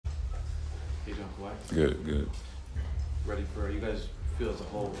you doing, Kawhi? Good, good. You guys feel as a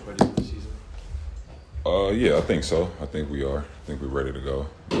whole ready for the season? Yeah, I think so. I think we are. I think we're ready to go.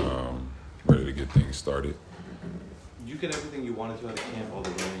 Ready to get things started. You get everything you wanted to out of camp, all the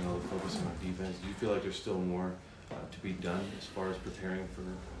running, all the focusing on defense. Do you feel like there's still more to be done as far as preparing for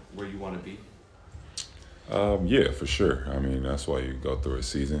where you want to be? Yeah, for sure. I mean, that's why you go through a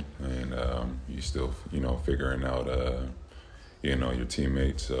season, and you still, figuring out, your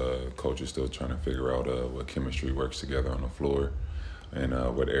teammates. Coach is still trying to figure out what chemistry works together on the floor, and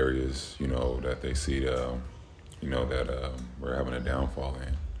what areas, that they see, that we're having a downfall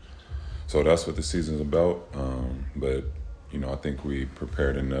in. So that's what the season's about. But I think we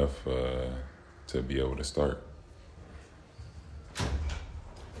prepared enough to be able to start.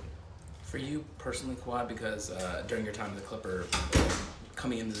 For you personally, Kawhi, because during your time in the Clipper,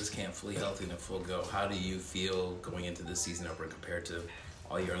 coming into this camp fully healthy and a full go, how do you feel going into this season opener compared to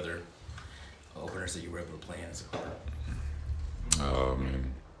all your other openers that you were able to play in as a Clipper?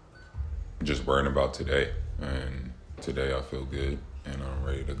 Just worrying about today, and today I feel good and I'm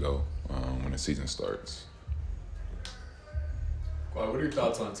ready to go when the season starts. Well, what are your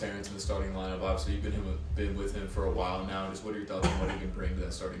thoughts on Terrence in the starting lineup? Obviously, you've been with him for a while now. Just what are your thoughts on what he can bring to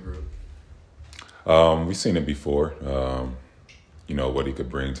that starting group? We've seen it before. What he could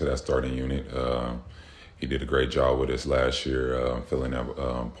bring to that starting unit. He did a great job with us last year, filling that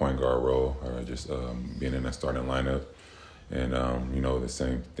point guard role, just being in that starting lineup. And the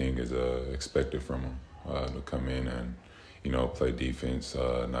same thing is expected from him to come in and play defense,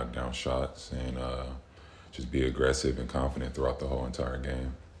 knock down shots, and just be aggressive and confident throughout the whole entire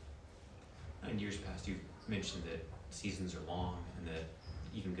game. In years past, you've mentioned that seasons are long and that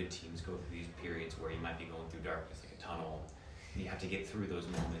even good teams go through these periods where you might be going through darkness like a tunnel, and you have to get through those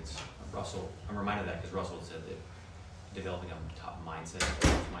moments. I'm reminded of that because Russell said that developing a top mindset,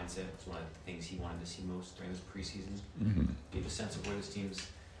 was one of the things he wanted to see most during this preseason. Mm-hmm. Do you have a sense of where this team's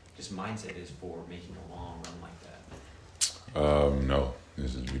just mindset is for making a long run like that? No.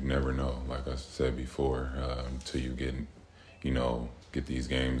 You never know. Like I said before, until you get these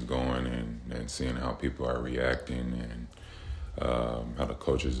games going and seeing how people are reacting and how the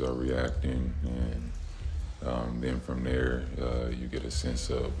coaches are reacting, and then from there you get a sense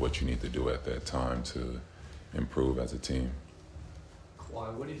of what you need to do at that time to improve as a team.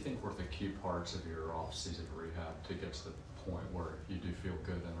 Kawhi, what do you think were the key parts of your off-season rehab to get to the point where you do feel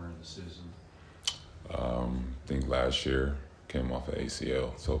good entering the season? I think last year came off of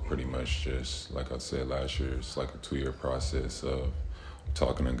ACL, so pretty much just like I said last year, it's like a 2-year process of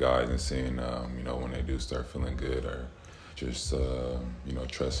talking to guys and seeing when they do start feeling good, or just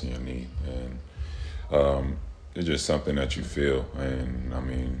trusting your knee, and it's just something that you feel, and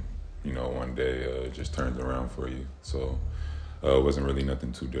one day it just turns around for you. So it wasn't really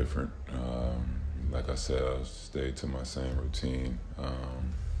nothing too different. Like I said, I stayed to my same routine.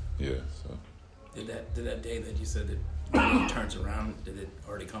 So. Did that day that you said that it turns around, did it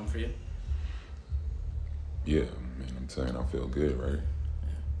already come for you? Yeah, I'm saying I feel good, right?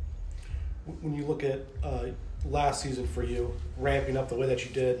 Yeah. When you look at last season for you, ramping up the way that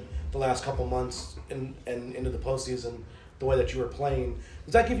you did the last couple months and into the postseason, the way that you were playing,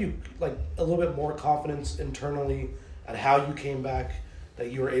 does that give you like a little bit more confidence internally at how you came back,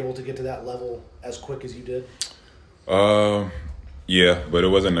 that you were able to get to that level as quick as you did? Yeah, but it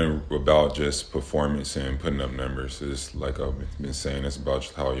wasn't about just performance and putting up numbers. It's like I've been saying, it's about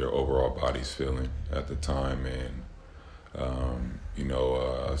just how your overall body's feeling at the time. And,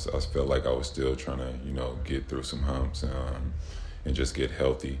 I felt like I was still trying to, get through some humps and just get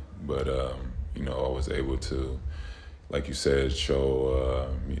healthy. But, I was able to, like you said, show,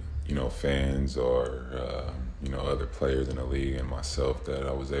 fans or, other players in the league and myself that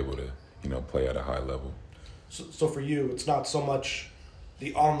I was able to, play at a high level. So for you, it's not so much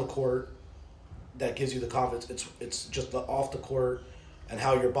the on the court that gives you the confidence. It's just the off the court and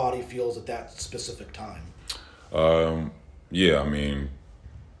how your body feels at that specific time. Yeah,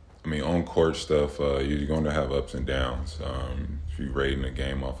 on court stuff, you're going to have ups and downs. If you're rating a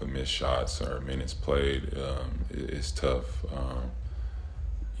game off of missed shots or minutes played, it's tough.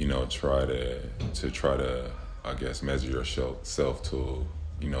 Try to I guess measure yourself to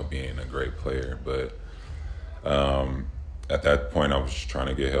being a great player, but. At that point, I was just trying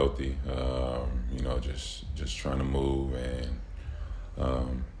to get healthy, just trying to move, and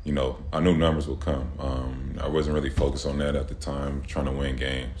I knew numbers would come. I wasn't really focused on that at the time. Trying to win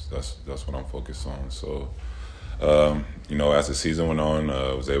games, that's what I'm focused on. So, as the season went on,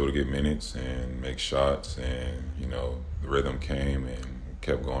 I was able to get minutes and make shots, and the rhythm came and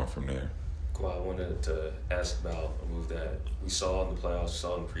kept going from there. Kawhi, I wanted to ask about a move that we saw in the playoffs,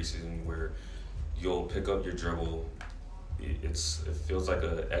 saw in the preseason, where you'll pick up your dribble. It feels like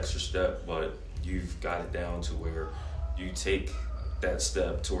an extra step, but you've got it down to where you take that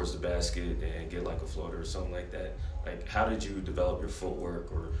step towards the basket and get like a floater or something like that. Like, how did you develop your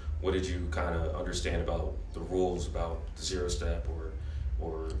footwork, or what did you kind of understand about the rules about the zero step, or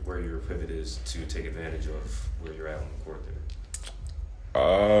where your pivot is to take advantage of where you're at on the court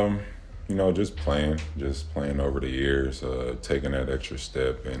there? You know, just playing over the years, taking that extra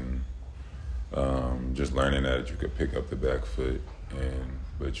step, and just learning that you could pick up the back foot,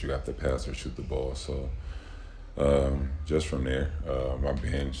 but you have to pass or shoot the ball. So just from there, my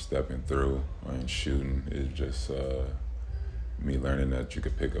bench stepping through and shooting is just me learning that you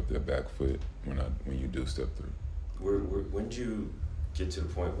could pick up the back foot when you do step through. When did you get to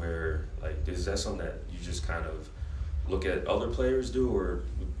the point where, like, is that something that you just kind of look at other players do, or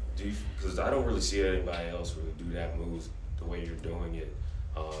do you? Because I don't really see anybody else really do that move the way you're doing it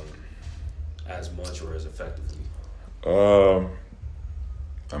as much or as effectively.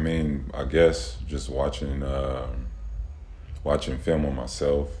 I mean, I guess just watching film on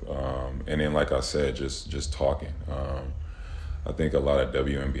myself, and then, like I said, just talking. I think a lot of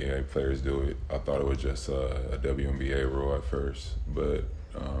WNBA players do it. I thought it was just a WNBA rule at first, but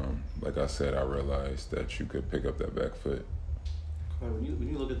like I said, I realized that you could pick up that back foot. When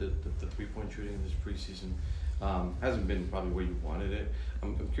you look at the 3-point shooting in this preseason, hasn't been probably where you wanted it.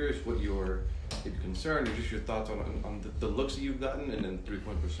 I'm curious what your concern or just your thoughts on the looks that you've gotten and then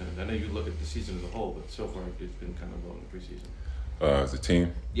 3-point percentage. I know you look at the season as a whole, but so far it's been kind of low in the preseason. As a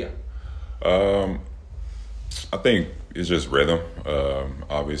team? Yeah. I think it's just rhythm.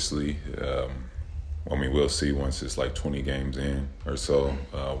 Obviously, I mean, we'll see once it's like 20 games in or so,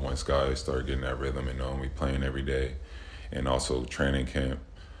 once guys start getting that rhythm and knowing we playing every day, and also training camp.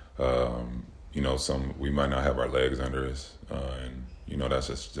 You know, we might not have our legs under us, and you know,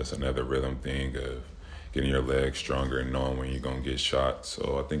 that's just another rhythm thing of getting your legs stronger and knowing when you're gonna get shot.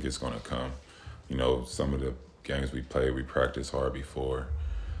 So I think it's gonna come. You know, some of the games we play, we practice hard before.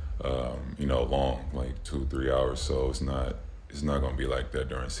 You know, long, like 2-3 hours. So it's not gonna be like that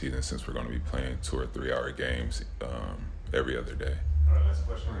during season, since we're gonna be playing 2 or 3 hour games every other day. All right, last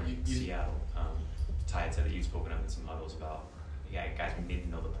question. In Seattle, Ty had said that you've spoken up in some huddles about, guys need to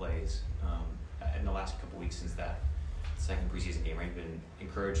know the plays. In the last couple weeks since that second preseason game, right, you've been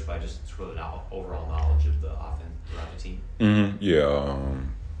encouraged by just sort of the overall knowledge of the offense throughout the team? Mm-hmm. Yeah.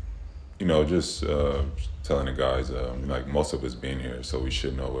 You know, just telling the guys, like, most of us been here, so we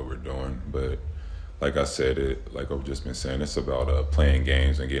should know what we're doing. But like I said, like I've just been saying, it's about playing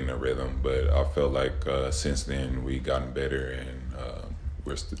games and getting a rhythm. But I felt like since then we gotten better, and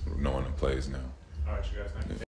we're knowing the plays now. All right, you guys, thank you.